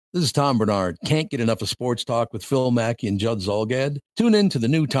This is Tom Bernard. Can't get enough of sports talk with Phil Mackey and Judd Zolgad? Tune in to the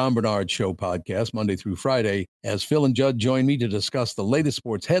new Tom Bernard Show podcast Monday through Friday as Phil and Judd join me to discuss the latest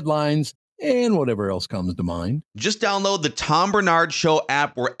sports headlines and whatever else comes to mind. Just download the Tom Bernard Show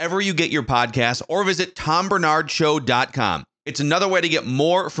app wherever you get your podcasts or visit tombernardshow.com. It's another way to get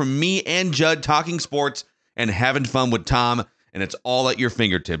more from me and Judd talking sports and having fun with Tom, and it's all at your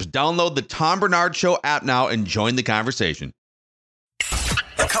fingertips. Download the Tom Bernard Show app now and join the conversation.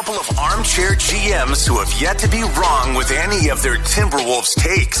 A couple of armchair GMs who have yet to be wrong with any of their Timberwolves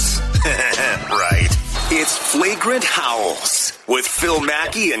takes. Right. It's Flagrant Howls with Phil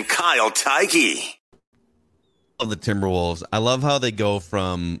Mackey and Kyle Teige. Of the Timberwolves, I love how they go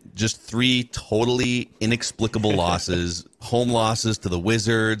from just 3 totally inexplicable losses, home losses to the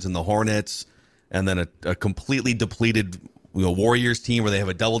Wizards and the Hornets, and then a completely depleted Warriors team where they have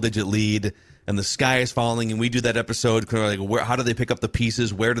a double-digit lead, and the sky is falling, and we do that episode kind of like, how do they pick up the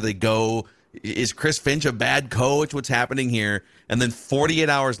pieces? Where do they go? Is Chris Finch a bad coach? What's happening here? And then 48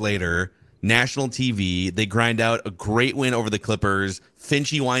 hours later, national TV, they grind out a great win over the Clippers.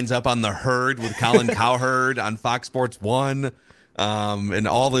 Finchy winds up on the Herd with Colin Cowherd on Fox Sports 1. And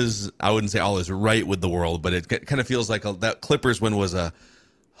all is, I wouldn't say all is right with the world, but it kind of feels like that Clippers win was a,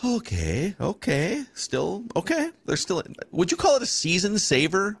 okay, still, okay. They're still, would you call it a season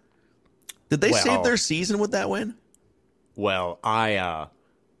saver? Did they save their season with that win? Well, I'm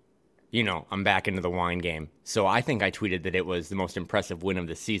back into the wine game. So I think I tweeted that it was the most impressive win of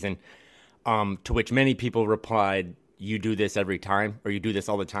the season, to which many people replied, you do this every time, or you do this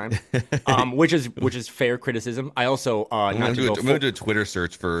all the time, which is fair criticism. I also, I'm going to do a Twitter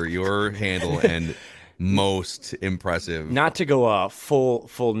search for your handle and most impressive. Not to go full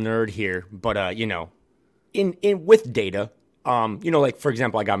nerd here, but, in with data, like, for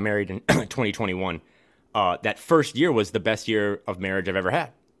example, I got married in 2021. That first year was the best year of marriage I've ever had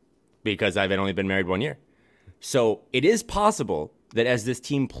because I've only been married 1 year. So it is possible that as this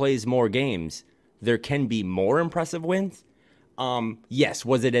team plays more games, there can be more impressive wins. Yes,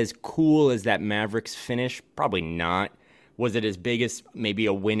 was it as cool as that Mavericks finish? Probably not. Was it as big as maybe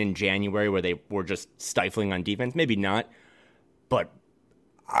a win in January where they were just stifling on defense? Maybe not. But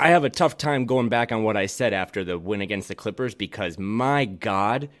I have a tough time going back on what I said after the win against the Clippers because, my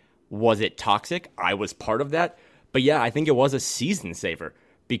God, was it toxic? I was part of that. But, yeah, I think it was a season saver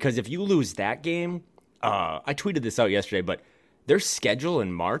because if you lose that game, I tweeted this out yesterday, but their schedule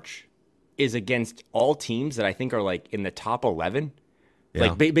in March is against all teams that I think are, like, in the top 11. Yeah.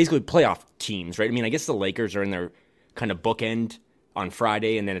 Like, basically playoff teams, right? I mean, I guess the Lakers are in their kind of bookend on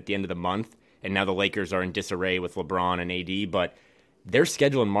Friday and then at the end of the month, and now the Lakers are in disarray with LeBron and AD, but their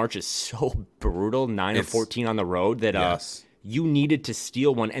schedule in March is so brutal, 9-14 on the road, that you needed to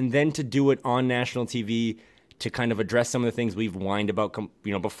steal one, and then to do it on national TV to kind of address some of the things we've whined about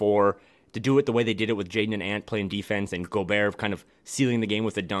before, to do it the way they did it with Jaden and Ant playing defense and Gobert kind of sealing the game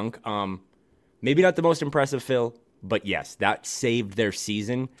with a dunk. Maybe not the most impressive, Phil, but yes, that saved their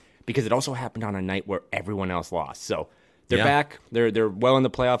season because it also happened on a night where everyone else lost. So they're back. They're well in the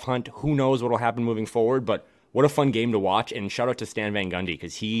playoff hunt. Who knows what will happen moving forward, but what a fun game to watch, and shout out to Stan Van Gundy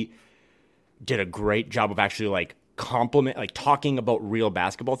because he did a great job of actually talking about real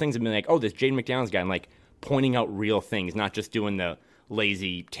basketball things and being like, oh, this Jaden McDaniels guy, and like pointing out real things, not just doing the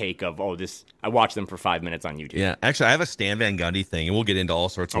lazy take of, I watched them for 5 minutes on YouTube. Yeah, actually, I have a Stan Van Gundy thing, and we'll get into all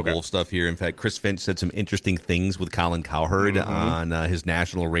sorts of Wolf stuff here. In fact, Chris Finch said some interesting things with Colin Cowherd on his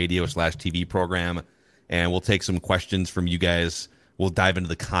national radio/TV program, and we'll take some questions from you guys. We'll dive into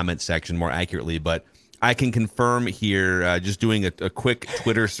the comment section more accurately, but I can confirm here, just doing a quick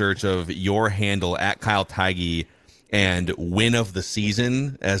Twitter search of your handle at Kyle Teige and win of the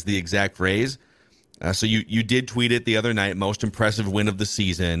season as the exact phrase. So you did tweet it the other night, most impressive win of the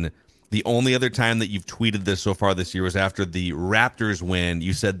season. The only other time that you've tweeted this so far this year was after the Raptors win.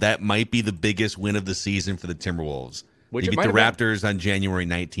 You said that might be the biggest win of the season for the Timberwolves. You beat the Raptors on January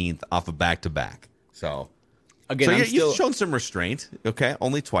 19th off of back-to-back. So you've shown some restraint, okay?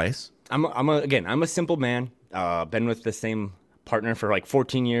 Only twice. I'm a simple man. Been with the same partner for like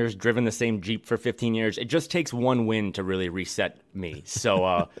 14 years, driven the same Jeep for 15 years. It just takes one win to really reset me.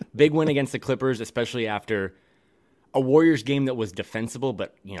 So big win against the Clippers, especially after a Warriors game that was defensible,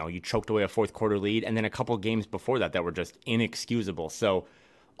 but you choked away a fourth quarter lead, and then a couple games before that were just inexcusable. So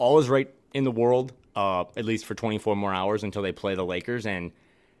all is right in the world, at least for 24 more hours until they play the Lakers. And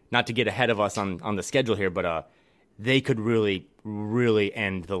not to get ahead of us on the schedule here, but they could really, really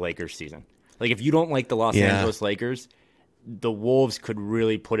end the Lakers season. Like, if you don't like the Los Angeles Lakers, the Wolves could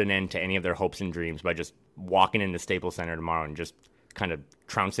really put an end to any of their hopes and dreams by just walking into Staples Center tomorrow and just kind of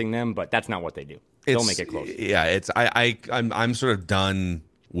trouncing them. But that's not what they do. They'll make it close. Yeah, I'm sort of done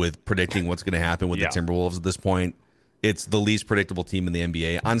with predicting what's going to happen with Yeah. the Timberwolves at this point. It's the least predictable team in the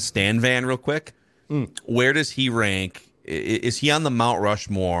NBA. On Stan Van, real quick, where does he rank? Is he on the Mount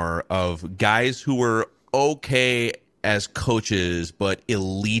Rushmore of guys who were okay as coaches but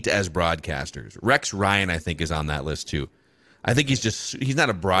elite as broadcasters? Rex Ryan, I think, is on that list too. I think he's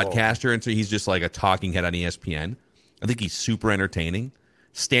not a broadcaster, and so he's just like a talking head on ESPN. I think he's super entertaining.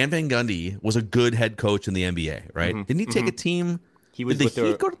 Stan Van Gundy was a good head coach in the NBA, right? Didn't he take a team? He was Did with the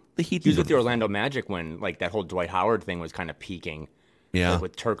Heat go to the Heat? He was with the Orlando Magic when like that whole Dwight Howard thing was kind of peaking. Yeah, like,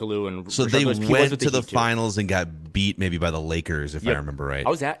 with Turkoglu and so Rashard they Lewis. He was went with to the Heat, too. finals and got beat maybe by the Lakers, if I remember right.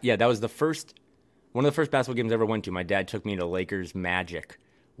 That was one of the first basketball games I ever went to. My dad took me to Lakers Magic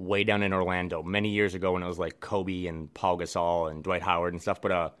way down in Orlando many years ago when it was like Kobe and Paul Gasol and Dwight Howard and stuff.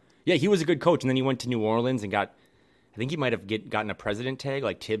 But he was a good coach, and then he went to New Orleans and I think he might have gotten a president tag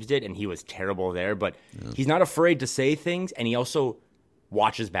like Tibbs did, and he was terrible there. But he's not afraid to say things, and he also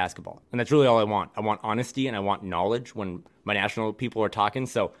watches basketball. And that's really all I want. I want honesty, and I want knowledge when my national people are talking.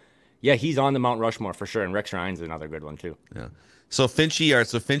 So, yeah, he's on the Mount Rushmore for sure, and Rex Ryan's another good one too. Yeah. So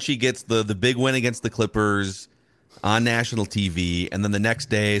Finchie gets the big win against the Clippers on national TV, and then the next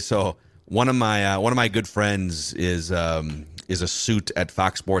day, so one of my good friends is a suit at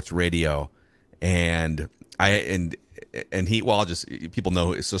Fox Sports Radio, and people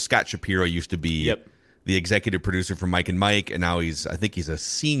know. So Scott Shapiro used to be the executive producer for Mike and Mike, and now I think he's a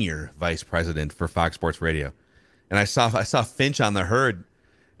senior vice president for Fox Sports Radio. And I saw Finch on the Herd,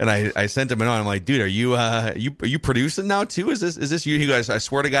 and I sent him a note. I'm like, dude, are you producing now too? Is this you? He goes, I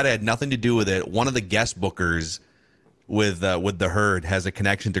swear to God, I had nothing to do with it. One of the guest bookers with the Herd has a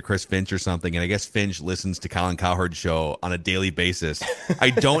connection to Chris Finch or something, and I guess Finch listens to Colin Cowherd's show on a daily basis. I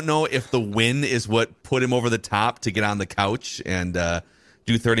don't know if the win is what put him over the top to get on the couch and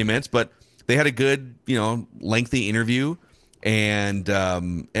do 30 minutes, but they had a good, lengthy interview, and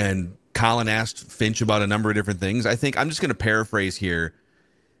Colin asked Finch about a number of different things. I think I'm just going to paraphrase here.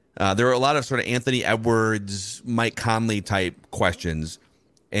 There were a lot of sort of Anthony Edwards, Mike Conley type questions,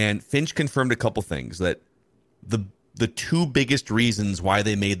 and Finch confirmed a couple things, that the two biggest reasons why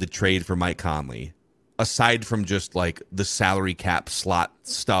they made the trade for Mike Conley, aside from just like the salary cap slot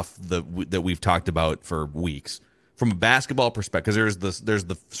stuff that we've talked about for weeks, from a basketball perspective, because there's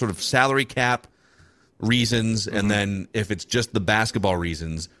the sort of salary cap reasons, and then if it's just the basketball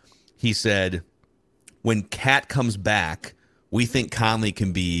reasons, he said, when Cat comes back, we think Conley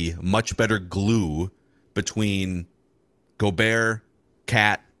can be much better glue between Gobert,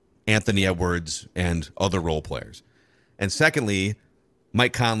 Cat, Anthony Edwards, and other role players. And secondly,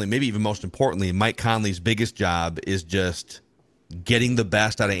 Mike Conley, maybe even most importantly, Mike Conley's biggest job is just getting the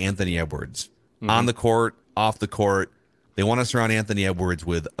best out of Anthony Edwards. On the court, off the court. They want to surround Anthony Edwards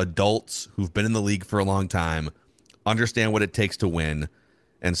with adults who've been in the league for a long time, understand what it takes to win.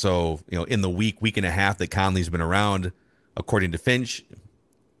 And so, in the week and a half that Conley's been around, according to Finch,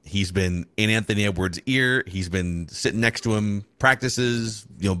 he's been in Anthony Edwards' ear. He's been sitting next to him, practices,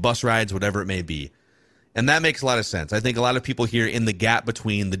 bus rides, whatever it may be. And that makes a lot of sense. I think a lot of people here in the gap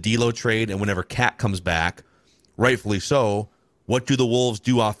between the D'Lo trade and whenever Cat comes back, rightfully so, what do the Wolves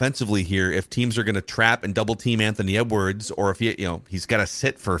do offensively here if teams are going to trap and double team Anthony Edwards, or if he's got to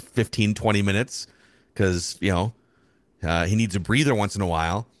sit for 15, 20 minutes because, he needs a breather once in a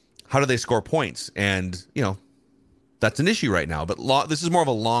while. How do they score points? And, that's an issue right now. But this is more of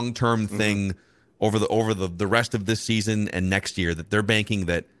a long-term thing over the rest of this season and next year, that they're banking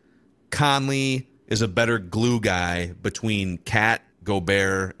that Conley is a better glue guy between Cat,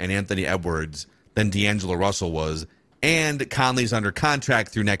 Gobert, and Anthony Edwards than D'Angelo Russell was. And Conley's under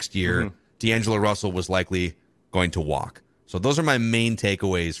contract through next year. D'Angelo Russell was likely going to walk. So those are my main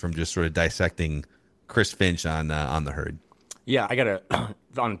takeaways from just sort of dissecting Chris Finch on the Herd. Yeah, I got to,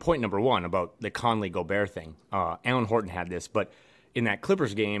 on point number one about the Conley-Gobert thing, Alan Horton had this, but in that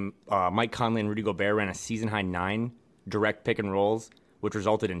Clippers game, Mike Conley and Rudy Gobert ran a season-high 9 direct pick and rolls, which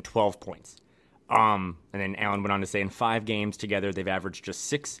resulted in 12 points. And then Alan went on to say in 5 games together, they've averaged just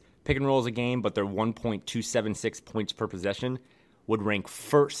 6 pick and rolls a game, but their 1.276 points per possession would rank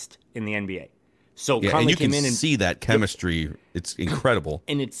first in the NBA. So Conley and you came can in and see that chemistry. It's incredible.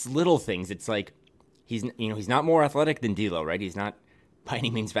 And it's little things. It's like he's not more athletic than D'Lo, right? He's not by any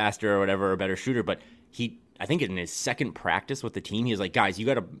means faster or whatever, or a better shooter, but I think in his second practice with the team, he was like, guys, you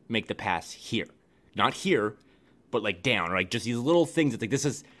got to make the pass here, not here, but like down, right? Just these little things. It's like,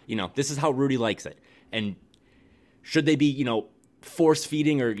 this is how Rudy likes it. And should they be, force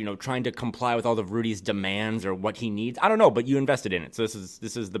feeding or, trying to comply with all of Rudy's demands or what he needs? I don't know, but you invested in it. So this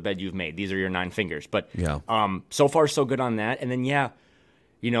is the bed you've made. These are your 9 fingers. But yeah. So far so good on that. And then,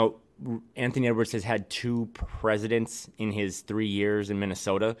 Anthony Edwards has had 2 presidents in his 3 years in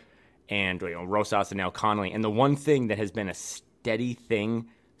Minnesota, and Rosas and now Conley. And the one thing that has been a steady thing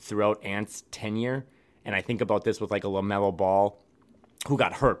throughout Ant's tenure, and I think about this with like a LaMelo Ball, who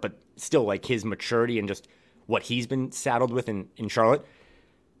got hurt, but still like his maturity and just what he's been saddled with in Charlotte.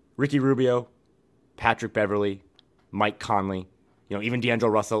 Ricky Rubio, Patrick Beverley, Mike Conley, even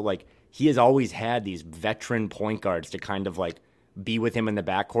D'Angelo Russell, like he has always had these veteran point guards to kind of like be with him in the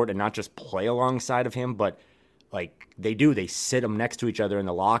backcourt and not just play alongside of him, but like they sit them next to each other in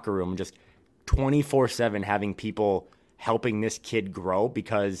the locker room, just 24/7 having people helping this kid grow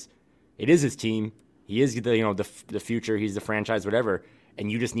because it is his team. He is the future. He's the franchise, whatever. And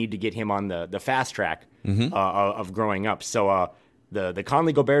you just need to get him on the fast track of growing up. So the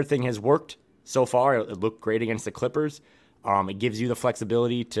Conley Gobert thing has worked so far. It looked great against the Clippers. It gives you the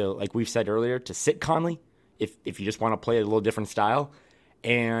flexibility to, like we've said earlier, to sit Conley if you just want to play a little different style.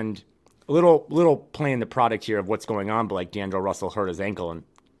 And a little playing the product here of what's going on, but like D'Angelo Russell hurt his ankle and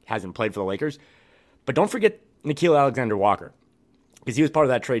hasn't played for the Lakers. But don't forget Nickeil Alexander-Walker, because he was part of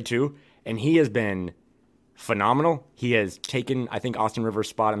that trade too, and he has been phenomenal. He has taken, I think, Austin Rivers'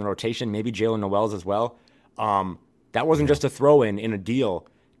 spot in the rotation, maybe Jalen Noel's as well. That wasn't just a throw-in in a deal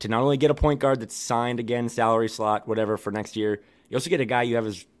to not only get a point guard that's signed again, salary slot, whatever, for next year. You also get a guy you have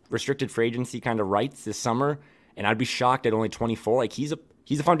his restricted free agency kind of rights this summer, and I'd be shocked at only 24. Like he's a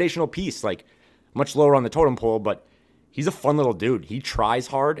foundational piece, like much lower on the totem pole, but he's a fun little dude. He tries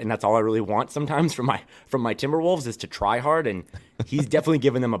hard, and that's all I really want sometimes from my Timberwolves is to try hard, and he's definitely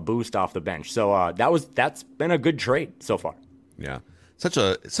given them a boost off the bench. So that's been a good trade so far. Yeah, such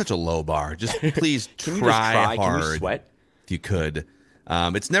a low bar. Just please Can you try just try? hard. Can you sweat? If you could.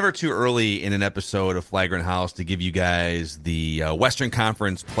 It's never too early in an episode of Flagrant House to give you guys the Western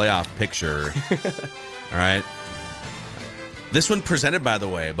Conference playoff picture. All right. This one presented, by the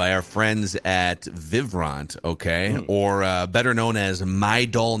way, by our friends at Vivrant, okay? Or better known as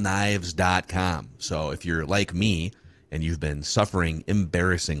MyDullKnives.com. So if you're like me and you've been suffering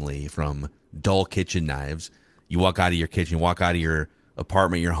embarrassingly from dull kitchen knives, you walk out of your kitchen, walk out of your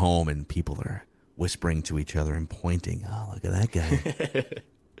apartment, your home, and people are whispering to each other and pointing. Oh, look at that guy.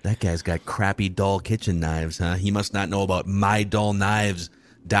 That guy's got crappy dull kitchen knives, huh? He must not know about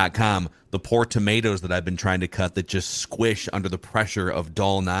MyDullKnives.com. The poor tomatoes that I've been trying to cut that just squish under the pressure of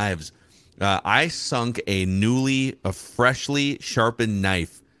dull knives. I sunk a freshly sharpened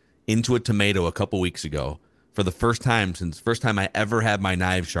knife into a tomato a couple weeks ago for the first time I ever had my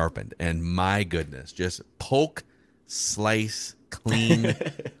knife sharpened. And my goodness, just poke, slice, clean.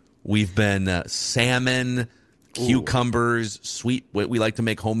 We've been salmon, cucumbers, sweet. We like to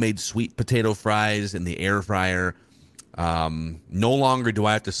make homemade sweet potato fries in the air fryer. No longer do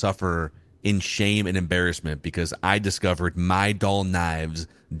I have to suffer in shame and embarrassment because I discovered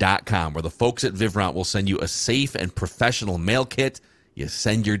MyDullKnives.com, where the folks at Vivrant will send you a safe and professional mail kit. You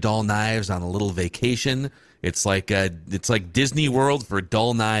send your dull knives on a little vacation. It's like Disney World for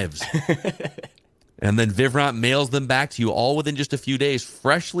dull knives. And then Vivrant mails them back to you all within just a few days,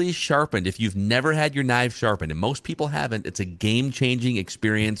 freshly sharpened. If you've never had your knife sharpened, and most people haven't, it's a game-changing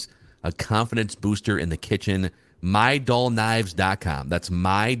experience, a confidence booster in the kitchen. MyDullKnives.com. That's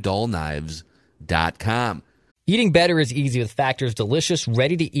MyDullKnives.com. Eating better is easy with Factor's delicious,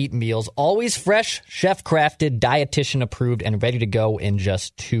 ready-to-eat meals. Always fresh, chef-crafted, dietitian-approved, and ready to go in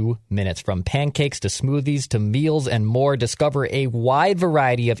just 2 minutes. From pancakes to smoothies to meals and more, discover a wide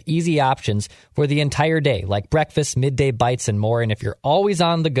variety of easy options for the entire day, like breakfast, midday bites, and more. And if you're always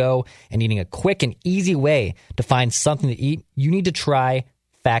on the go and needing a quick and easy way to find something to eat, you need to try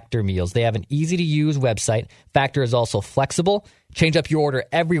Factor Meals. They have an easy-to-use website. Factor is also flexible. Change up your order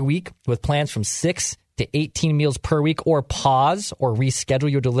every week with plans from 6 to 18 meals per week, or pause or reschedule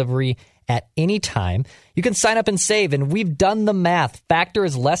your delivery at any time. You can sign up and save, and we've done the math. Factor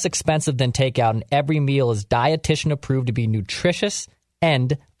is less expensive than takeout, and every meal is dietitian approved to be nutritious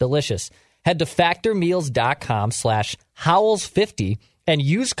and delicious. Head to factormeals.com/Howells50 and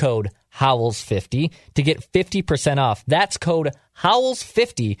use code Howells50 to get 50% off. That's code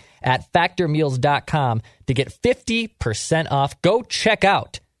Howells50 at factormeals.com to get 50% off. Go check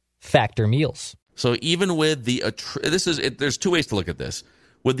out Factor Meals. So even with there's two ways to look at this.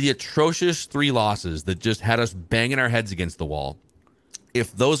 With the atrocious 3 losses that just had us banging our heads against the wall,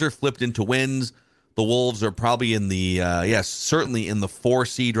 if those are flipped into wins, the Wolves are probably in the certainly in the 4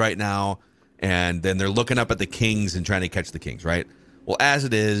 seed right now, and then they're looking up at the Kings and trying to catch the Kings, right? Well, as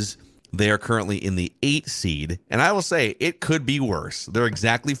it is, they are currently in the 8 seed, and I will say it could be worse. They're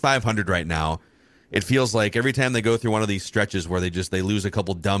exactly 500 right now. It feels like every time they go through one of these stretches where they lose a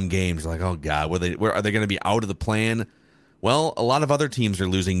couple dumb games, like, oh God, are they going to be out of the plan? Well, a lot of other teams are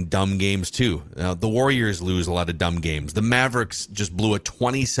losing dumb games too. The Warriors lose a lot of dumb games. The Mavericks just blew a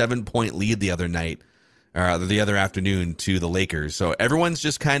 27-point lead the other afternoon to the Lakers. So everyone's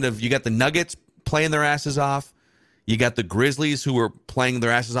just kind of, you got the Nuggets playing their asses off. You got the Grizzlies who are playing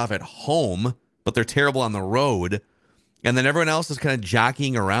their asses off at home, but they're terrible on the road. And then everyone else is kind of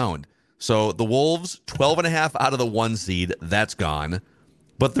jockeying around. So the Wolves, 12.5 out of the 1 seed, that's gone.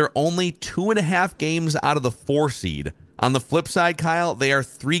 But they're only 2.5 games out of the 4 seed. On the flip side, Kyle, they are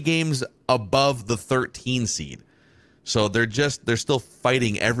 3 games above the 13 seed. So they're still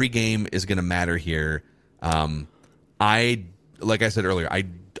fighting. Every game is going to matter here. Like I said earlier,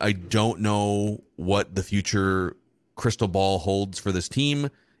 I don't know what the future crystal ball holds for this team.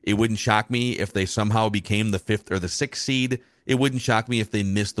 It wouldn't shock me if they somehow became the 5th or the 6th seed. It wouldn't shock me if they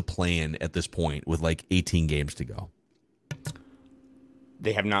missed the play-in at this point with like 18 games to go.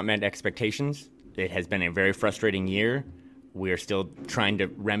 They have not met expectations. It has been a very frustrating year. We are still trying to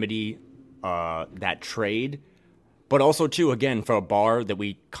remedy that trade. But also, too, again, for a bar that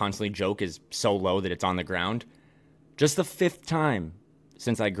we constantly joke is so low that it's on the ground, just the 5th time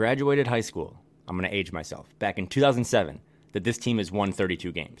since I graduated high school, I'm going to age myself, back in 2007, that this team has won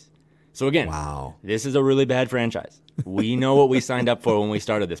 32 games. So again, wow, this is a really bad franchise. We know what we signed up for when we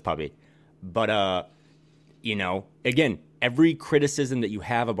started this puppy. But, again, every criticism that you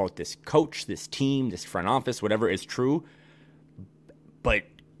have about this coach, this team, this front office, whatever is true. But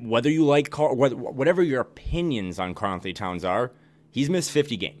whether you like whatever your opinions on Karl-Anthony Towns are, he's missed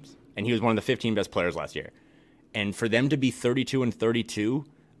 50 games, and he was one of the 15 best players last year. And for them to be 32-32,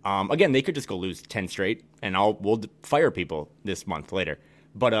 again, they could just go lose 10 straight, and we'll fire people this month later.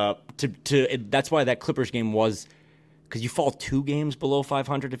 But that's why that Clippers game was, because you fall 2 games below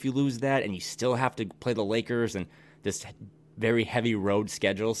 500 if you lose that, and you still have to play the Lakers and this very heavy road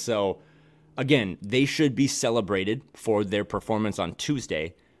schedule. So, again, they should be celebrated for their performance on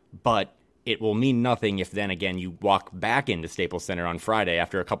Tuesday, but it will mean nothing if then again you walk back into Staples Center on Friday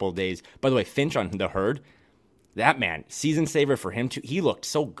after a couple of days. By the way, Finch on the Herd, that man, season saver for him too. He looked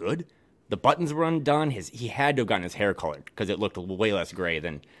so good. The buttons were undone. He had to have gotten his hair colored because it looked way less gray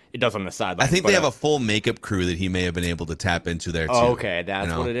than it does on the sideline. I think they have a full makeup crew that he may have been able to tap into there too. Okay,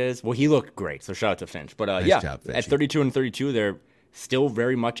 that's what it is. Well, he looked great, so shout out to Finch. But nice job, at 32-32, they're still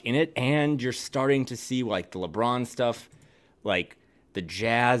very much in it, and you're starting to see like the LeBron stuff, like the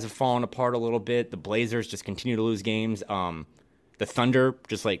Jazz have fallen apart a little bit. The Blazers just continue to lose games. The Thunder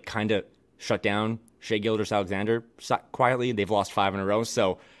just like kind of shut down Shai Gilgeous-Alexander quietly. They've lost 5 in a row,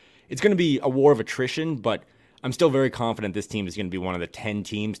 so it's going to be a war of attrition, but I'm still very confident this team is going to be one of the 10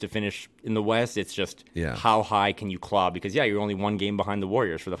 teams to finish in the West. It's just how high can you claw? Because, you're only 1 game behind the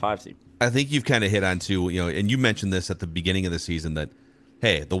Warriors for the 5 seed. I think you've kind of hit on too, and you mentioned this at the beginning of the season that,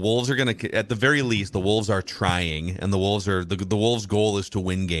 hey, the Wolves are going to, at the very least, the Wolves are trying, and the Wolves' goal is to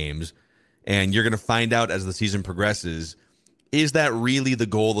win games. And you're going to find out as the season progresses, is that really the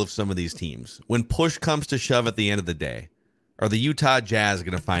goal of some of these teams? When push comes to shove at the end of the day, are the Utah Jazz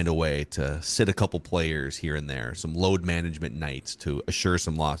going to find a way to sit a couple players here and there, some load management nights to assure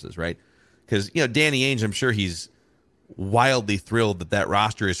some losses, right? Because, Danny Ainge, I'm sure he's wildly thrilled that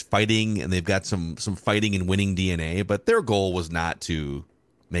roster is fighting and they've got some fighting and winning DNA, but their goal was not to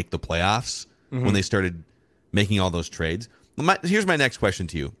make the playoffs when they started making all those trades. Here's my next question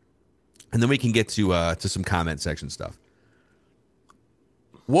to you, and then we can get to some comment section stuff.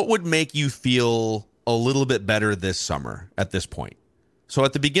 What would make you feel a little bit better this summer at this point? So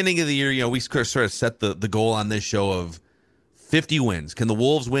at the beginning of the year, we sort of set the goal on this show of 50 wins. Can the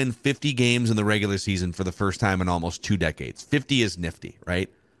Wolves win 50 games in the regular season for the first time in almost 2 decades? 50 is nifty, right?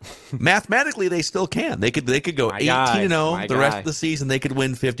 Mathematically, they still can. They could go 18-0 the rest of the season. They could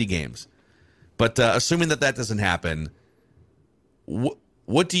win 50 games. But assuming that doesn't happen,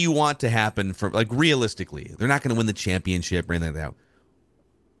 what do you want to happen for, like, realistically? They're not going to win the championship or anything like that.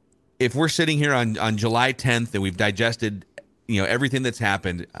 If we're sitting here on July 10th and we've digested, everything that's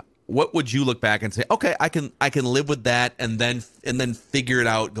happened, what would you look back and say, okay, I can live with that, and then figure it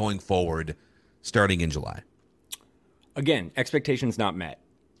out going forward, starting in July? Again, expectations not met.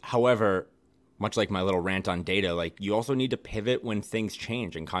 However, much like my little rant on data, like, you also need to pivot when things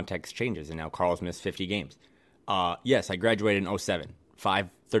change and context changes. And now Carl's missed 50 games. Yes, I graduated in 2007, 5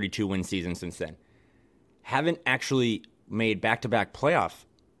 32-win seasons since then. Haven't actually made back-to-back playoff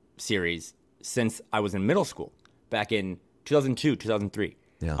series since I was in middle school, back in 2002, 2003.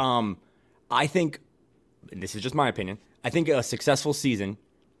 Yeah. I think, and this is just my opinion, I think a successful season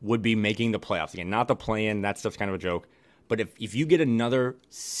would be making the playoffs again. Not the play-in, that stuff's kind of a joke. But if you get another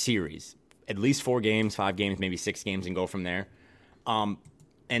series, at least 4 games, 5 games, maybe 6 games, and go from there, and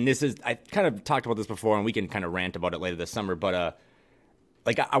and this is, I kind of talked about this before, and we can kind of rant about it later this summer, but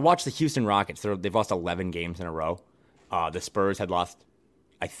like I watched the Houston Rockets. They've lost 11 games in a row. The Spurs had lost,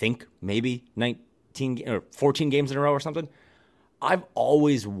 I think, maybe 19 or 14 games in a row or something. I've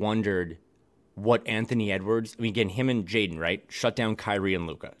always wondered what Anthony Edwards, I mean, again, him and Jaden, right, shut down Kyrie and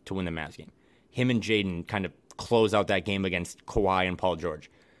Luka to win the Mavs game. Him and Jaden kind of close out that game against Kawhi and Paul George.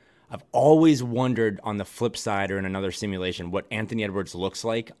 I've always wondered on the flip side or in another simulation what Anthony Edwards looks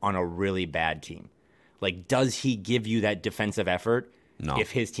like on a really bad team. Like, does he give you that defensive effort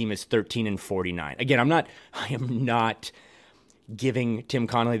if his team is 13-49? Again, I am not giving Tim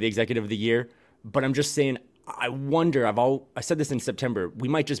Connolly the executive of the year, but I'm just saying, I wonder, I said this in September, we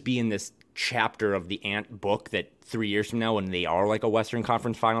might just be in this chapter of the Ant book that 3 years from now, when they are like a Western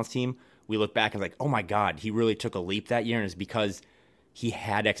Conference Finals team, we look back and like, oh my God, he really took a leap that year, and it's because he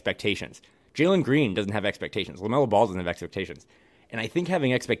had expectations. Jalen Green doesn't have expectations. LaMelo Ball doesn't have expectations. And I think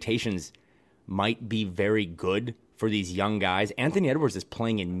having expectations might be very good for these young guys. Anthony Edwards is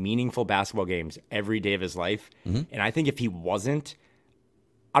playing in meaningful basketball games every day of his life. Mm-hmm. And I think if he wasn't,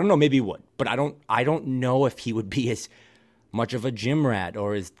 I don't know, maybe he would, but I don't know if he would be as much of a gym rat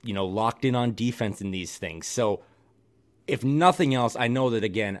or as, locked in on defense in these things. So if nothing else, I know that,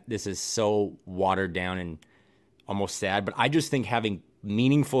 again, this is so watered down and almost sad, but I just think having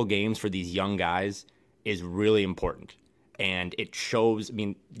meaningful games for these young guys is really important. And it shows, I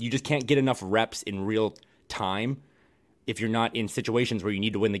mean, you just can't get enough reps in real time if you're not in situations where you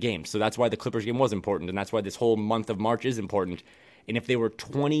need to win the game. So that's why the Clippers game was important, and that's why this whole month of March is important. And if they were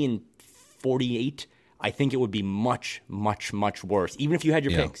 20-48, I think it would be much, much, much worse, even if you had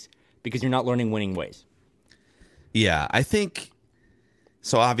your picks, because you're not learning winning ways. Yeah, I think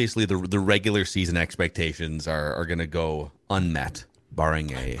so. Obviously, the regular season expectations are going to go unmet,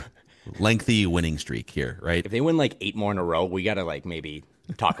 barring a lengthy winning streak here, right? If they win like 8 more in a row, we got to like maybe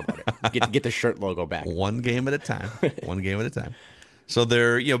talk about it. Get the shirt logo back. One game at a time. One game at a time. So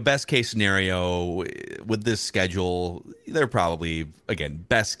they're, best case scenario with this schedule, they're probably, again,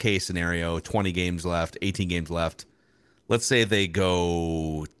 best case scenario, 20 games left, 18 games left. Let's say they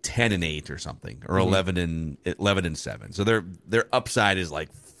go 10-8 or something, or 11-7. So their upside is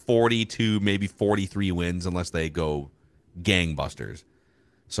like 42, maybe 43 wins, unless they go gangbusters.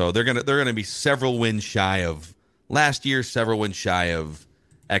 So they're gonna be several wins shy of last year, several wins shy of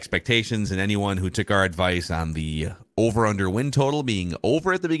expectations. And anyone who took our advice on the over-under win total being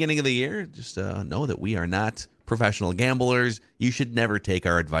over at the beginning of the year, just know that we are not professional gamblers. You should never take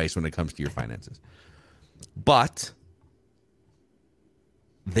our advice when it comes to your finances. But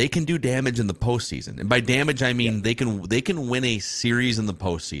they can do damage in the postseason, and by damage I mean they can win a series in the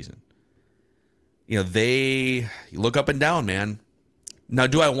postseason. They look up and down, man. Now,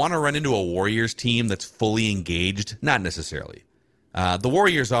 do I want to run into a Warriors team that's fully engaged? Not necessarily. The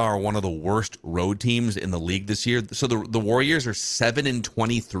Warriors are one of the worst road teams in the league this year. So the Warriors are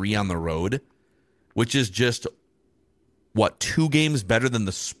 7-23 on the road, which is just 2 games better than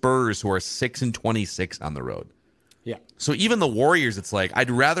the Spurs, who are 6-26 on the road. Yeah. So even the Warriors, it's like,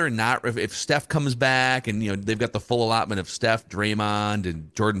 I'd rather not, if Steph comes back and, they've got the full allotment of Steph, Draymond,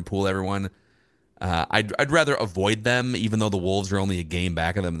 and Jordan Poole, everyone, I'd rather avoid them, even though the Wolves are only a game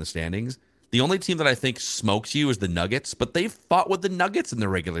back of them in the standings. The only team that I think smokes you is the Nuggets, but they've fought with the Nuggets in the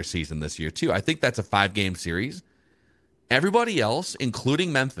regular season this year, too. I think that's a 5-game series. Everybody else,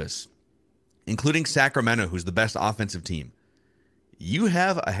 including Memphis, including Sacramento, who's the best offensive team, you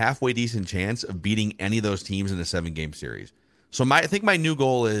have a halfway decent chance of beating any of those teams in a 7-game series. So I think my new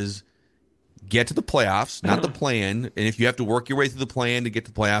goal is get to the playoffs, not the play-in. And if you have to work your way through the play-in to get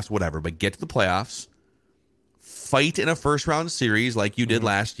to the playoffs, whatever, but get to the playoffs. Fight in a first-round series like you did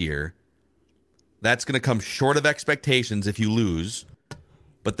last year. That's going to come short of expectations if you lose.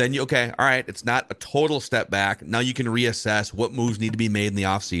 But then, all right, it's not a total step back. Now you can reassess what moves need to be made in the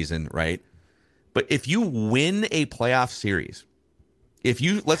offseason, right? But if you win a playoff series,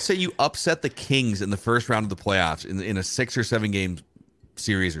 let's say you upset the Kings in the first round of the playoffs in a 6 or 7 game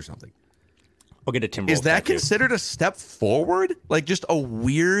series or something. I'll get a Timberwolves. Is that considered a step forward? Like just a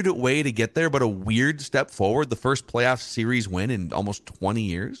weird way to get there, but a weird step forward? The first playoff series win in almost 20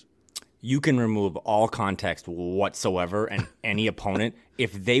 years? You can remove all context whatsoever and any opponent.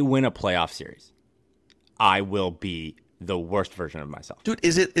 If they win a playoff series, I will be the worst version of myself. Dude,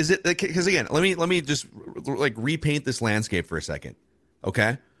 is it because again, let me just like repaint this landscape for a second.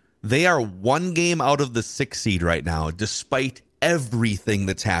 Okay? They are 1 game out of the 6th seed right now, despite everything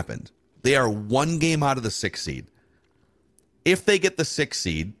that's happened. They are 1 game out of the 6th seed. If they get the 6th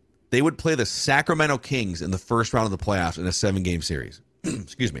seed, they would play the Sacramento Kings in the first round of the playoffs in a 7-game series.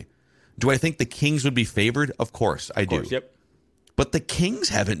 Excuse me. Do I think the Kings would be favored? Of course, I do. Yep. But the Kings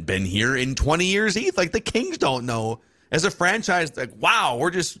haven't been here in 20 years either. Like, the Kings don't know. As a franchise, like, wow, we're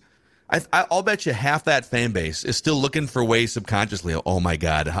just... I'll bet you half that fan base is still looking for ways subconsciously. Oh, my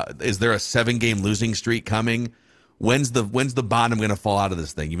God, is there a 7-game losing streak coming? When's the bottom going to fall out of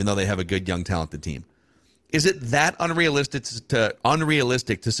this thing, even though they have a good, young, talented team? Is it that unrealistic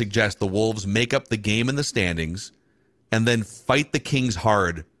to suggest the Wolves make up the game in the standings and then fight the Kings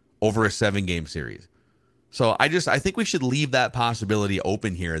hard over a 7-game series? So I think we should leave that possibility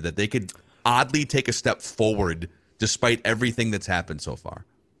open here, that they could oddly take a step forward despite everything that's happened so far.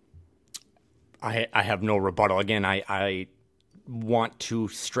 I have no rebuttal. Again, I want to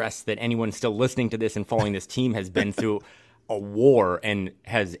stress that anyone still listening to this and following this team has been through a war and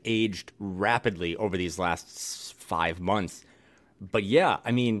has aged rapidly over these last 5 months. But yeah,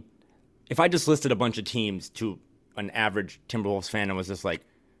 I mean, if I just listed a bunch of teams to an average Timberwolves fan and was just like,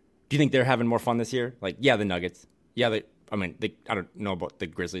 do you think they're having more fun this year? Like, yeah, the Nuggets. Yeah, I don't know about the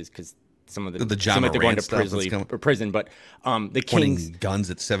Grizzlies because some of the John they're going to prison, but the Kings pointing guns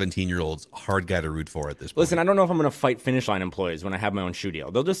at 17-year-olds, hard guy to root for at this point. Listen, I don't know if I'm going to fight Finish Line employees when I have my own shoe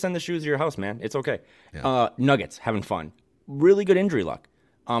deal. They'll just send the shoes to your house, man. It's okay. Yeah. Nuggets having fun, really good injury luck.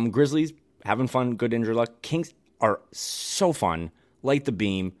 Grizzlies having fun, good injury luck. Kings are so fun, light the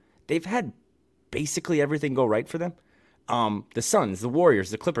beam. They've had basically everything go right for them. The Suns, the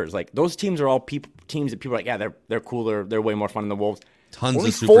Warriors, the Clippers, like those teams are all teams that people are like, yeah, they're cooler, they're way more fun than the Wolves. Tons Only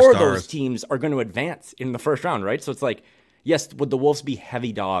of superstars. 4 of those teams are going to advance in the first round, right? So it's like, yes, would the Wolves be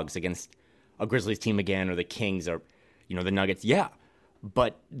heavy dogs against a Grizzlies team again, or the Kings, or the Nuggets? Yeah,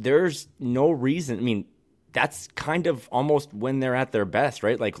 but there's no reason. I mean, that's kind of almost when they're at their best,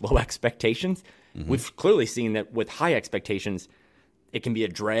 right? Like low expectations. Mm-hmm. We've clearly seen that with high expectations, it can be a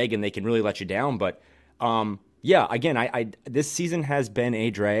drag and they can really let you down. But yeah, again, I this season has been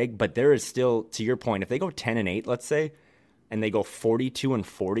a drag, but there is still, to your point, if they go 10-8, let's say, and they go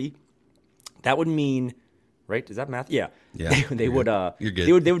 42-40, that would mean, right? Is that math? Yeah. They would. You're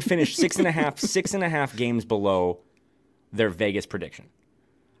good. They would finish 6.5 games below their Vegas prediction.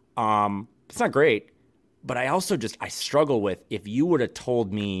 It's not great, but I also I struggle with, if you would have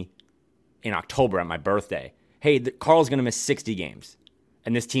told me in October at my birthday, hey, Carl's going to miss 60 games,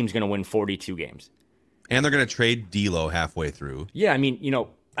 and this team's going to win 42 games. And they're going to trade D'Lo halfway through. Yeah, I mean,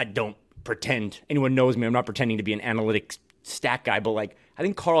 I don't pretend anyone knows me. I'm not pretending to be an analytics stat guy, but like I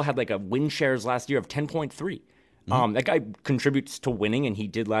think Carl had like a win shares last year of 10.3. Mm-hmm. That guy contributes to winning, and he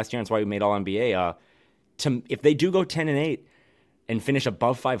did last year. And that's why we made All NBA. If they do go 10-8 and finish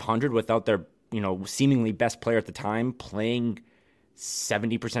above 500 without their seemingly best player at the time playing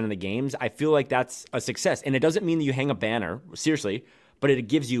 70% of the games, I feel like that's a success. And it doesn't mean that you hang a banner, seriously, but it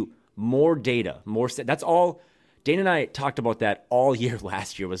gives you more data, that's all. Dana and I talked about that all year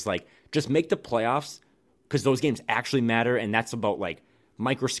last year, was like, just make the playoffs, because those games actually matter, and that's about like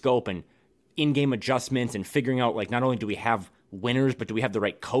microscope and in-game adjustments and figuring out, like, not only do we have winners, but do we have the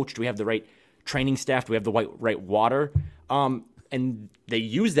right coach? Do we have the right training staff? Do we have the right water? And they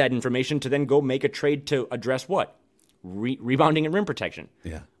use that information to then go make a trade to address what? Rebounding and rim protection.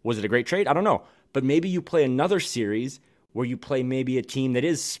 Yeah. Was it a great trade? I don't know. But maybe you play another series where you play maybe a team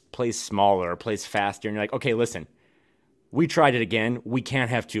that plays smaller or plays faster, and you're like, okay, listen, we tried it again. We can't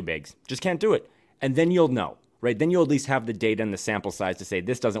have 2 bigs. Just can't do it. And then you'll know, right? Then you'll at least have the data and the sample size to say,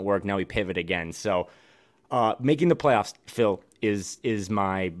 this doesn't work, now we pivot again. So making the playoffs, Phil, is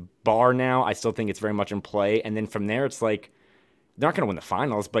my bar now. I still think it's very much in play. And then from there, it's like, they're not going to win the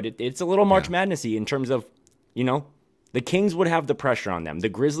finals, but it's a little March Madness-y in terms of, the Kings would have the pressure on them. The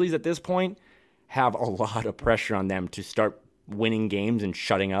Grizzlies at this point have a lot of pressure on them to start winning games and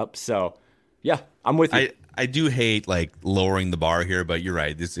shutting up. So, yeah, I'm with you. I do hate like lowering the bar here, but you're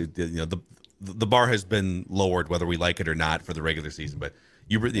right. This the bar has been lowered whether we like it or not for the regular season. But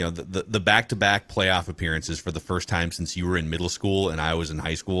the back-to-back playoff appearances for the first time since you were in middle school and I was in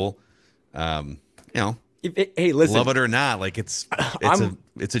high school. Hey, listen, love it or not, like it's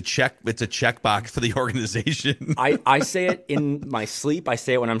a check box for the organization. I say it in my sleep. I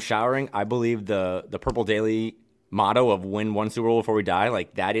say it when I'm showering. I believe the Purple Daily motto of win one Super Bowl before we die,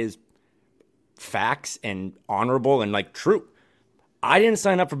 like that is facts and honorable and like true. I didn't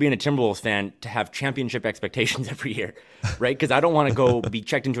sign up for being a Timberwolves fan to have championship expectations every year, right? Because I don't want to go be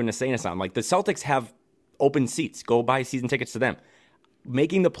checked into an insane asylum. Like the Celtics have open seats. Go buy season tickets to them.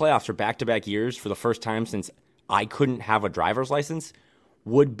 Making the playoffs for back-to-back years for the first time since I couldn't have a driver's license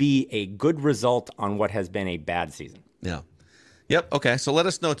would be a good result on what has been a bad season. Yeah. Yep. Okay. So let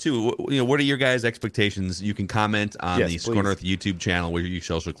us know too. What are your guys' expectations? You can comment on the Score North YouTube channel, where you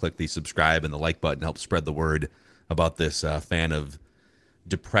should also click the subscribe and the like button, help spread the word about this fan of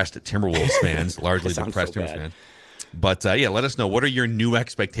depressed Timberwolves fans, largely depressed Timberwolves fans. But yeah, let us know. What are your new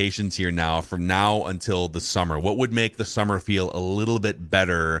expectations here now from now until the summer? What would make the summer feel a little bit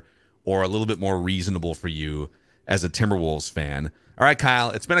better or a little bit more reasonable for you as a Timberwolves fan? All right,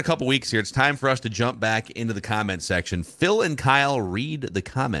 Kyle, it's been a couple weeks here. It's time for us to jump back into the comment section. Phil and Kyle read the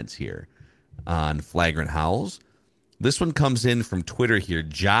comments here on Flagrant Howls. This one comes in from Twitter here.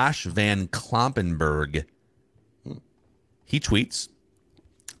 Josh Van Klompenberg. He tweets,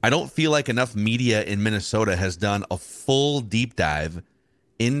 I don't feel like enough media in Minnesota has done a full deep dive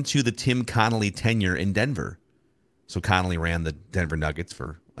into the Tim Connelly tenure in Denver. So Connelly ran the Denver Nuggets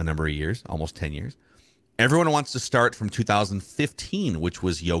for a number of years, almost 10 years. Everyone wants to start from 2015, which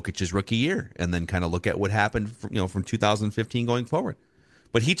was Jokic's rookie year, and then kind of look at what happened from 2015 going forward.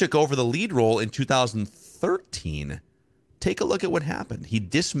 But he took over the lead role in 2013. Take a look at what happened. He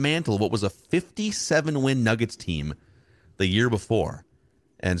dismantled what was a 57-win Nuggets team the year before.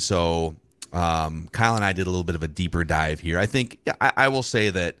 And so Kyle and I did a little bit of a deeper dive here. I think I will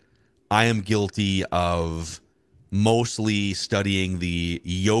say that I am guilty of mostly studying the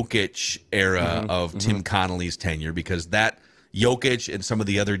Jokic era of Tim Connelly's tenure, because that Jokic and some of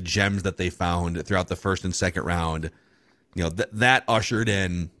the other gems that they found throughout the first and second round, that ushered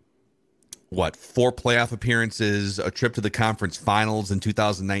in 4 playoff appearances, a trip to the conference finals in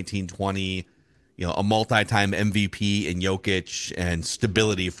 2019-20, a multi-time MVP in Jokic, and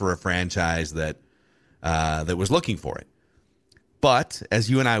stability for a franchise that was looking for it. But as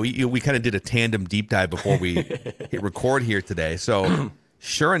you and I, we kind of did a tandem deep dive before we hit record here today. So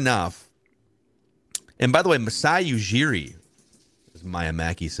sure enough, and by the way, Masai Ujiri, as Maya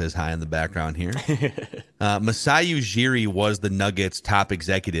Mackey says hi in the background here, Masai Ujiri was the Nuggets' top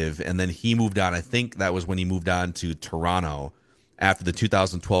executive, and then he moved on. I think that was when he moved on to Toronto after the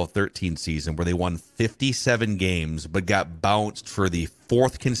 2012-13 season, where they won 57 games but got bounced for the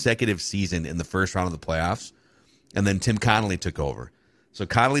 4th consecutive season in the first round of the playoffs. And then Tim Connelly took over. So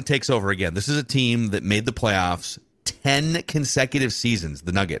Connelly takes over again. This is a team that made the playoffs 10 consecutive seasons,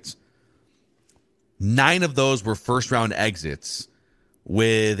 the Nuggets. 9 of those were first-round exits,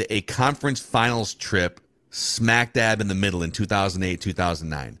 with a conference finals trip smack dab in the middle in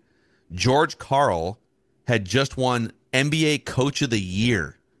 2008-2009. George Karl had just won NBA Coach of the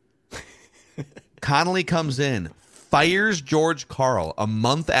Year. Connelly comes in, fires George Karl a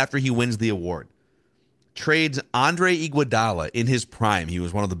month after he wins the award, trades Andre Iguodala in his prime. He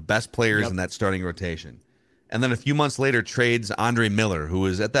was one of the best players in that starting rotation. And then a few months later trades Andre Miller, who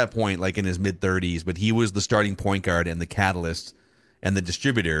was at that point like in his mid-30s, but he was the starting point guard and the catalyst and the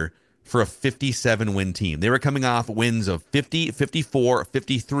distributor for a 57-win team. They were coming off wins of 50, 54,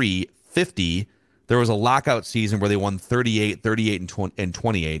 53, 50. There was a lockout season where they won 38, 38, and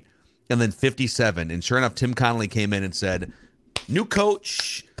 28, and then 57. And sure enough, Tim Connelly came in and said, new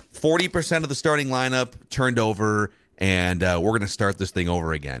coach, 40% of the starting lineup turned over, and we're going to start this thing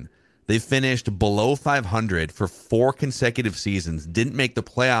over again. They finished below 500 for 4 consecutive seasons, didn't make the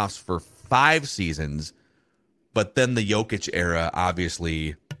playoffs for 5 seasons, but then the Jokic era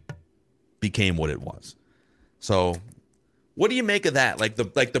obviously became what it was. So what do you make of that? Like the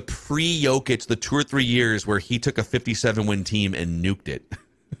pre-Jokic, the 2 or 3 years where he took a 57-win team and nuked it.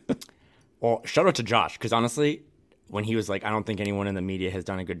 Well, shout out to Josh, because honestly, when he was like, I don't think anyone in the media has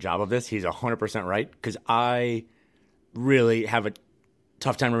done a good job of this, he's 100% right, because I really have a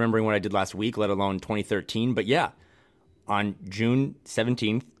tough time remembering what I did last week, let alone 2013. But yeah, on June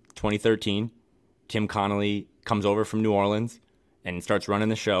 17th, 2013, Tim Connelly comes over from New Orleans and starts running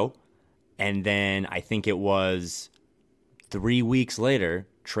the show. And then I think it was 3 weeks later,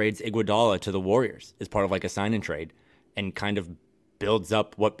 trades Iguodala to the Warriors as part of like a sign and trade, and kind of builds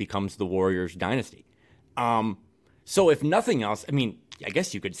up what becomes the Warriors dynasty. So if nothing else, I mean, I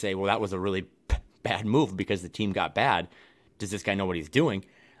guess you could say, well, that was a really bad move because the team got bad. Does this guy know what he's doing?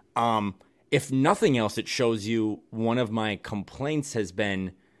 If nothing else, it shows you one of my complaints has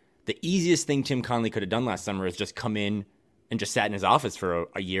been the easiest thing Tim Connelly could have done last summer is just come in and just sat in his office for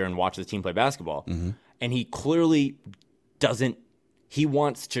a year and watch the team play basketball. Mm-hmm. And he clearly doesn't. He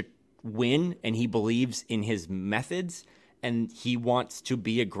wants to win, and he believes in his methods, and he wants to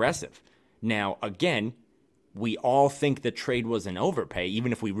be aggressive. Now, again, we all think the trade was an overpay,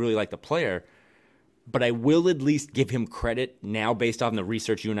 even if we really like the player. But I will at least give him credit now, based on the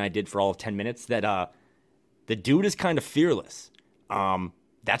research you and I did for all of 10 minutes, that the dude is kind of fearless.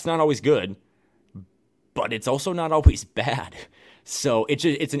 That's not always good, but it's also not always bad. So it's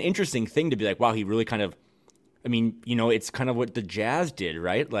an interesting thing to be like, wow, he really kind of, I mean, you know, it's kind of what the Jazz did,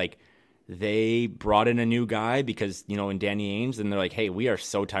 right? Like, they brought in a new guy because, you know, in Danny Ainge, and they're like, hey, we are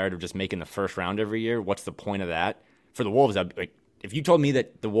so tired of just making the first round every year. What's the point of that? For the Wolves, I'd, like, if you told me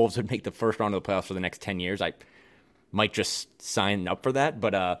that the Wolves would make the first round of the playoffs for the next 10 years, might just sign up for that.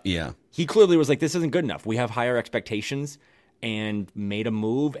 But Yeah. he clearly was like, this isn't good enough. We have higher expectations, and made a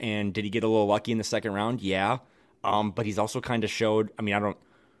move. And did he get a little lucky in the second round? Yeah. But he's also kind of showed, I mean, I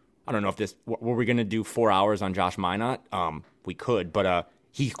don't know if this, were we going to do 4 hours on Josh Minot? We could, but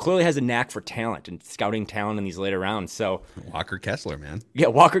he clearly has a knack for talent and scouting talent in these later rounds. So Walker Kessler, man. yeah,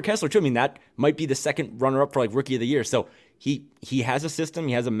 Walker Kessler too. I mean, that might be the second runner-up for like Rookie of the Year. So he has a system,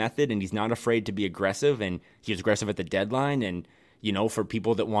 he has a method, and he's not afraid to be aggressive. And he was aggressive at the deadline. And for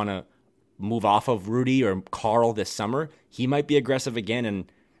people that want to move off of Rudy or Carl this summer, he might be aggressive again.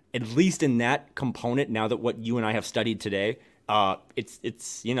 And at least in that component, now that what you and I have studied today,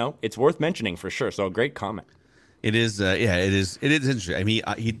 it's worth mentioning for sure. So a great comment. It is, it is interesting. I mean,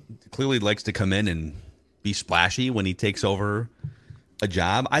 he clearly likes to come in and be splashy when he takes over a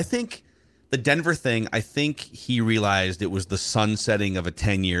job. I think the Denver thing, I think he realized it was the sunsetting of a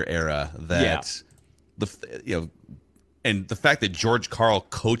 10-year era that and the fact that George Karl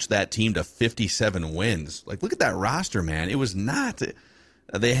coached that team to 57 wins. Like, look at that roster, man. It was not.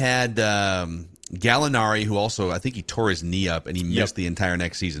 They had Gallinari, who also, I think he tore his knee up and he missed the entire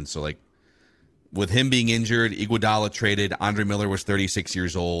next season. So, like, with him being injured, Iguodala traded. Andre Miller was 36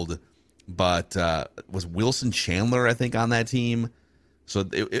 years old, but was Wilson Chandler, I think, on that team. So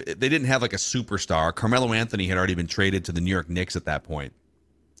they didn't have like a superstar. Carmelo Anthony had already been traded to the New York Knicks at that point,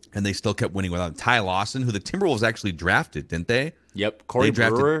 and they still kept winning without him. Ty Lawson, who the Timberwolves actually drafted, didn't they? Yep. Corey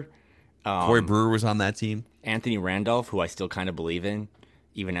Brewer. Corey Brewer was on that team. Anthony Randolph, who I still kind of believe in,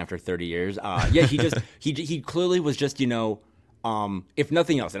 even after 30 years. He clearly was just, if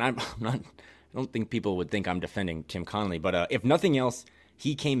nothing else, and I'm not. I don't think people would think I'm defending Tim Connolly, but if nothing else,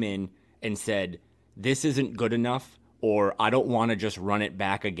 he came in and said, this isn't good enough, or I don't want to just run it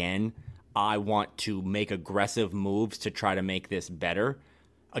back again. I want to make aggressive moves to try to make this better.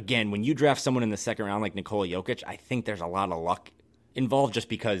 Again, when you draft someone in the second round like Nikola Jokic, I think there's a lot of luck involved just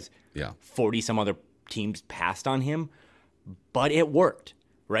because 40 some other teams passed on him, but it worked,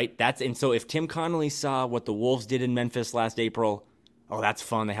 right? And so if Tim Connolly saw what the Wolves did in Memphis last April, oh, that's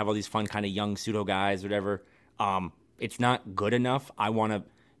fun. They have all these fun kind of young pseudo guys, whatever. It's not good enough. I want to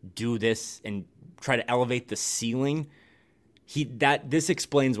do this and try to elevate the ceiling. This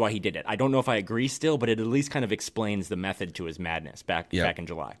explains why he did it. I don't know if I agree still, but it at least kind of explains the method to his madness back in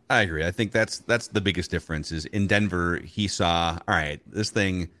July. I agree. I think that's the biggest difference is in Denver, he saw, all right, this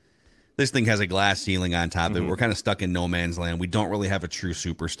thing has a glass ceiling on top of it. We're kind of stuck in no man's land. We don't really have a true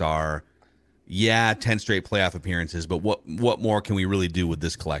superstar. Yeah, 10 straight playoff appearances, but what more can we really do with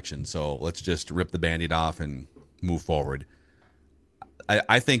this collection? So let's just rip the Band-Aid off and move forward.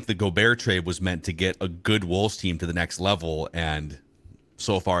 I think the Gobert trade was meant to get a good Wolves team to the next level, and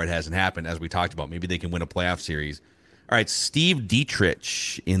so far it hasn't happened, as we talked about. Maybe they can win a playoff series. All right, Steve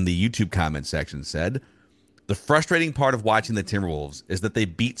Dietrich in the YouTube comment section said, the frustrating part of watching the Timberwolves is that they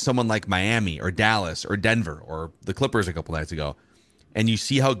beat someone like Miami or Dallas or Denver or the Clippers a couple nights ago, and you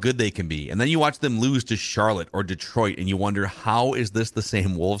see how good they can be. And then you watch them lose to Charlotte or Detroit, and you wonder, how is this the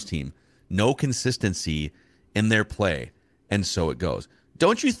same Wolves team? No consistency in their play. And so it goes.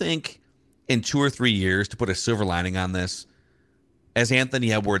 Don't you think in 2 or 3 years, to put a silver lining on this, as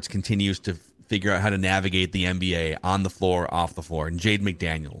Anthony Edwards continues to figure out how to navigate the NBA on the floor, off the floor, and Jade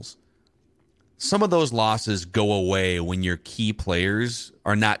McDaniels, some of those losses go away when your key players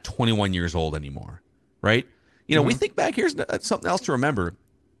are not 21 years old anymore, right? We think back, here's something else to remember.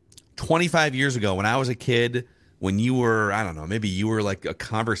 25 years ago, when I was a kid, when you were, I don't know, maybe you were like a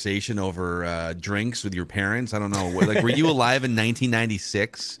conversation over drinks with your parents. I don't know. Like, were you alive in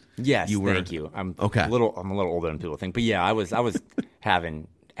 1996? Yes, thank you. I'm a little older than people think. But yeah, I was having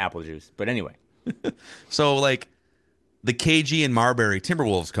apple juice. But anyway. So, like, the KG and Marbury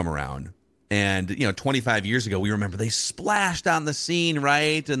Timberwolves come around. And, 25 years ago, we remember they splashed on the scene,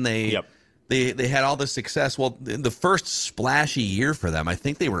 right? And they had all this success. Well, the first splashy year for them, I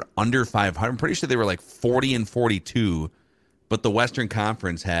think they were under 500. I'm pretty sure they were like 40-42, but the Western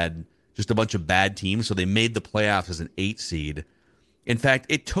Conference had just a bunch of bad teams, so they made the playoffs as an 8 seed. In fact,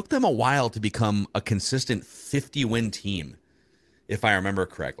 it took them a while to become a consistent 50-win team, if I remember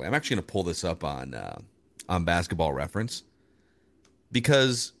correctly. I'm actually going to pull this up on Basketball Reference,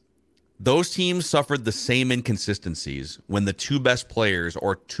 because those teams suffered the same inconsistencies when the two best players,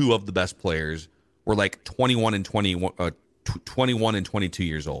 or two of the best players, were like 21 and 22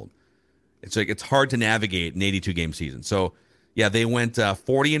 years old. It's like it's hard to navigate an 82-game season. So, yeah, they went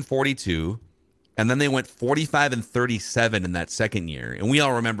 40-42, and then they went 45-37 in that second year. And we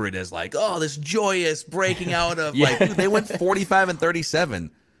all remember it as like, oh, this joyous breaking out of like they went 45-37,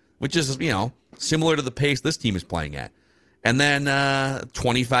 which is, similar to the pace this team is playing at. And then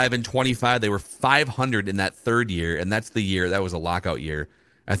 25-25, they were 500 in that third year, and that's the year, that was a lockout year.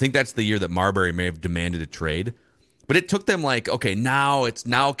 I think that's the year that Marbury may have demanded a trade. But it took them like, okay, now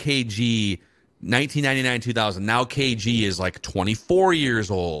KG, 1999-2000, now KG is like 24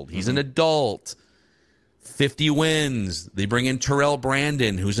 years old. He's an adult. 50 wins. They bring in Terrell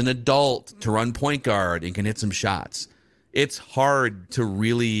Brandon, who's an adult, to run point guard and can hit some shots. It's hard to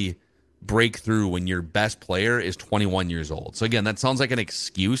really break through when your best player is 21 years old. So again, that sounds like an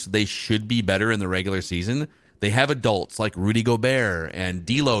excuse. They should be better in the regular season. They have adults like Rudy Gobert, and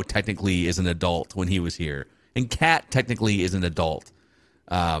D'Lo technically is an adult when he was here, and Cat technically is an adult.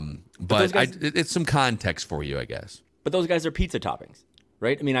 But it's some context for you, I guess. But those guys are pizza toppings,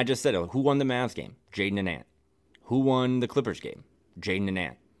 right? I mean, I just said it. Who won the Mavs game? Jaden and Ant. Who won the Clippers game? Jaden and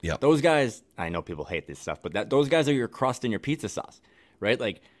Ant. Yep. Those guys, I know people hate this stuff, but those guys are your crust and your pizza sauce, right?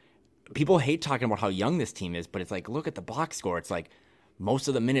 Like, people hate talking about how young this team is, but it's like, look at the box score. It's like most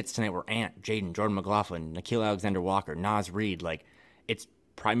of the minutes tonight were Ant, Jaden, Jordan McLaughlin, Nickeil Alexander-Walker, Naz Reid. Like, it's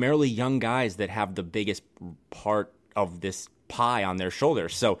primarily young guys that have the biggest part of this pie on their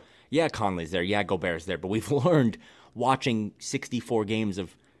shoulders. So, yeah, Conley's there. Yeah, Gobert's there. But we've learned watching 64 games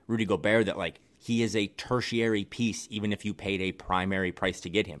of Rudy Gobert that, like, he is a tertiary piece, even if you paid a primary price to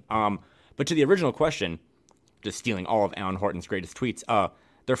get him. But to the original question, just stealing all of Alan Horton's greatest tweets,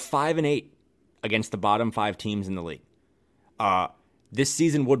 they're 5-8 against the bottom 5 teams in the league. This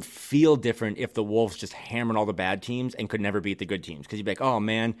season would feel different if the Wolves just hammered all the bad teams and could never beat the good teams. Because you'd be like, oh,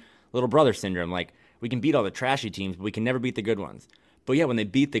 man, little brother syndrome. Like, we can beat all the trashy teams, but we can never beat the good ones. But, yeah, when they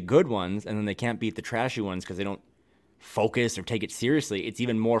beat the good ones and then they can't beat the trashy ones because they don't focus or take it seriously, it's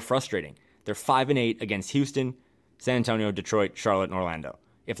even more frustrating. They're 5-8 against Houston, San Antonio, Detroit, Charlotte, and Orlando.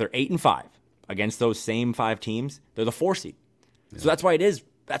 If they're 8-5 against those same 5 teams, they're the 4 seed. Yeah. So that's why it is.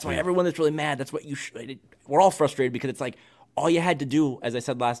 That's why everyone that's really mad, that's what you should. We're all frustrated because it's like all you had to do, as I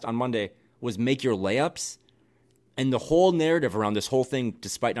said last on Monday, was make your layups. And the whole narrative around this whole thing,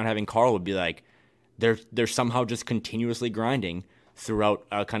 despite not having Karl, would be like they're somehow just continuously grinding throughout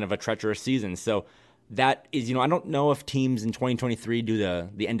kind of a treacherous season. So that is, I don't know if teams in 2023 do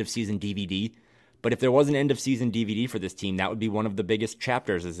the end of season DVD, but if there was an end of season DVD for this team, that would be one of the biggest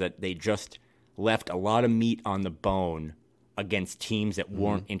chapters, is that they just left a lot of meat on the bone against teams that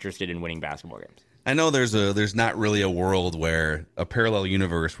weren't interested in winning basketball games. I know there's not really a world where a parallel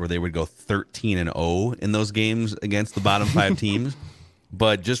universe where they would go 13-0 in those games against the bottom 5 teams.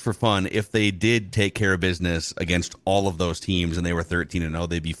 But just for fun, if they did take care of business against all of those teams and they were 13-0,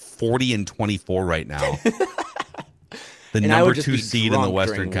 they'd be 40-24 right now. The number 2 seed in the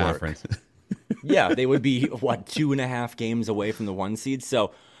Western Conference. Yeah, they would be, 2.5 games away from the 1 seed.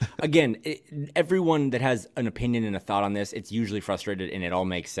 So, again, everyone that has an opinion and a thought on this, it's usually frustrated, and it all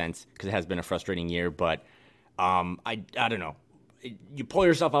makes sense because it has been a frustrating year. But I don't know. You pull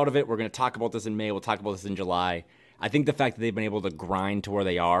yourself out of it. We're going to talk about this in May. We'll talk about this in July. I think the fact that they've been able to grind to where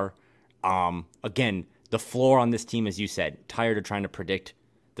they are, again, the floor on this team, as you said, tired of trying to predict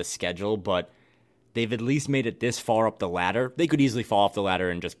the schedule, but they've at least made it this far up the ladder. They could easily fall off the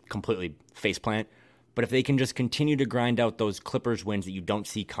ladder and just completely faceplant. But if they can just continue to grind out those Clippers wins that you don't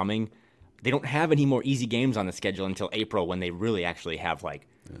see coming, they don't have any more easy games on the schedule until April, when they really actually have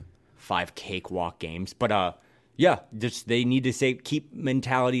 5 cakewalk games. But just they need to keep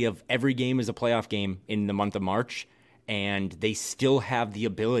mentality of every game is a playoff game in the month of March, and they still have the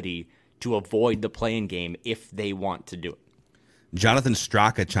ability to avoid the play-in game if they want to do it. Jonathan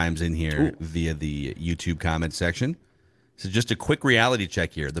Straka chimes in here via the YouTube comment section. So just a quick reality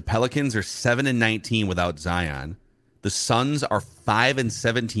check here. The Pelicans are 7-19 without Zion. The Suns are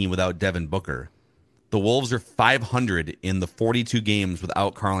 5-17 without Devin Booker. The Wolves are 500 in the 42 games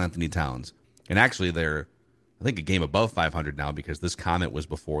without Karl Anthony Towns. And actually, they're, I think, a game above 500 now because this comment was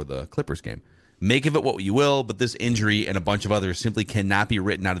before the Clippers game. Make of it what you will, but this injury and a bunch of others simply cannot be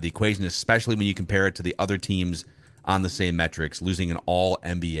written out of the equation, especially when you compare it to the other teams on the same metrics, losing an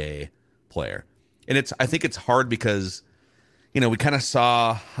all-NBA player. And I think it's hard because, we kind of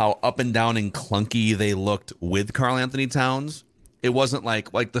saw how up and down and clunky they looked with Karl Anthony Towns. It wasn't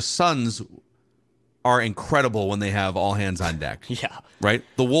like the Suns are incredible when they have all hands on deck. Yeah. Right?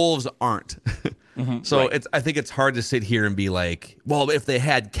 The Wolves aren't. So right. I think it's hard to sit here and be like, well, if they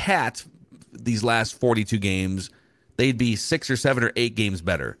had Cat these last 42 games, they'd be 6 or 7 or 8 games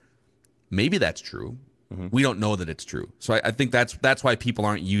better. Maybe that's true. We don't know that it's true. So I think that's why people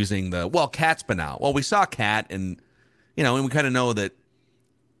aren't using Cat's been out. Well, we saw Cat, and and we kind of know that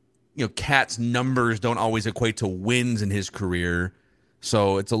Cat's numbers don't always equate to wins in his career.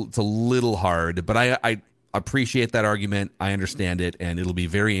 So it's a little hard, but I appreciate that argument. I understand it, and it'll be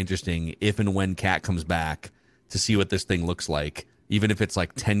very interesting if and when Cat comes back to see what this thing looks like, even if it's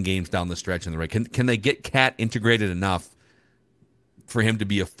like 10 games down the stretch in the right. Can they get Cat integrated enough for him to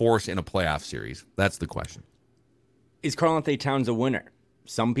be a force in a playoff series? That's the question. Is Karl-Anthony Towns a winner?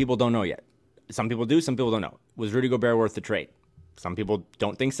 Some people don't know yet. Some people do, some people don't know. Was Rudy Gobert worth the trade? Some people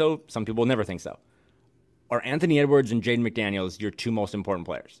don't think so. Some people never think so. Are Anthony Edwards and Jaden McDaniels your two most important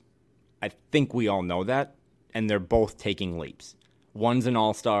players? I think we all know that, and they're both taking leaps. One's an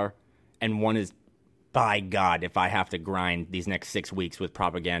all-star, and one is, by God, if I have to grind these next 6 weeks with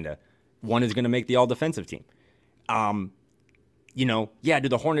propaganda, one is going to make the all-defensive team. Do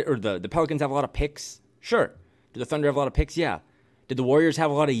the Hornet or the Pelicans have a lot of picks? Sure. Do the Thunder have a lot of picks? Yeah. Did the Warriors have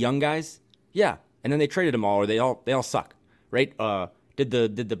a lot of young guys? Yeah. And then they traded them all, or they all suck, right? Did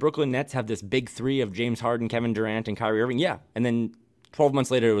the Brooklyn Nets have this big three of James Harden, Kevin Durant, and Kyrie Irving? Yeah. And then 12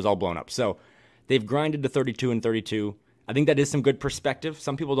 months later, it was all blown up. So they've grinded to 32-32. I think that is some good perspective.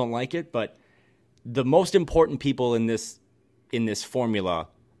 Some people don't like it, but the most important people in this formula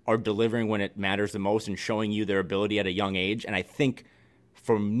are delivering when it matters the most and showing you their ability at a young age. And I think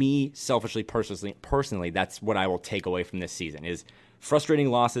for me, selfishly, personally, that's what I will take away from this season is frustrating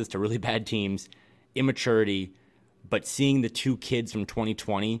losses to really bad teams, immaturity, but seeing the two kids from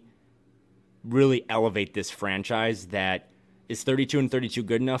 2020 really elevate this franchise. That is 32-32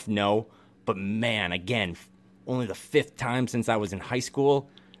 good enough? No. But man, again, only the fifth time since I was in high school.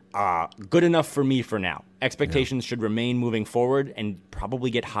 Good enough for me for now. Expectations should remain moving forward and probably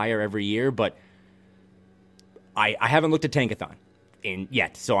get higher every year, but I haven't looked at Tankathon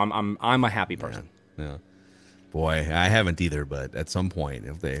yet, so I'm a happy person. Yeah. Boy, I haven't either, but at some point,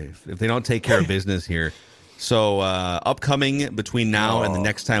 if they don't take care of business here. So upcoming between now and the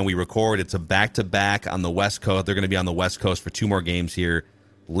next time we record, it's a back-to-back on the West Coast. They're going to be on the West Coast for 2 more games here.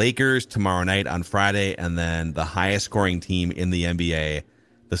 Lakers tomorrow night on Friday, and then the highest scoring team in the NBA,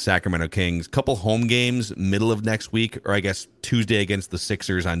 the Sacramento Kings. Couple home games middle of next week, or I guess Tuesday against the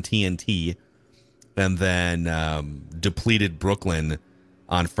Sixers on TNT, and then depleted Brooklyn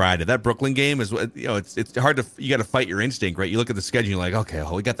on Friday. That Brooklyn game is, it's hard to, you got to fight your instinct, right? You look at the schedule, you're like, okay,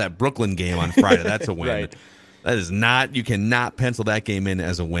 well, we got that Brooklyn game on Friday. That's a win. Right. That is not, you cannot pencil that game in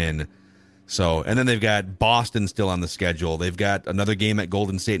as a win. So, and then they've got Boston still on the schedule. They've got another game at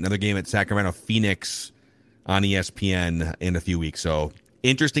Golden State, another game at Sacramento, Phoenix on ESPN in a few weeks. So,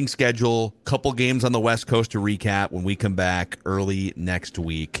 interesting schedule. Couple games on the West Coast to recap when we come back early next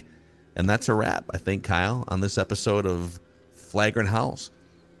week. And that's a wrap, I think, Kyle, on this episode of Flagrant Howls.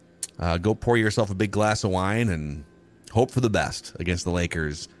 Go pour yourself a big glass of wine and hope for the best against the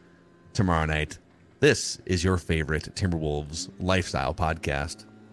Lakers tomorrow night. This is your favorite Timberwolves lifestyle podcast.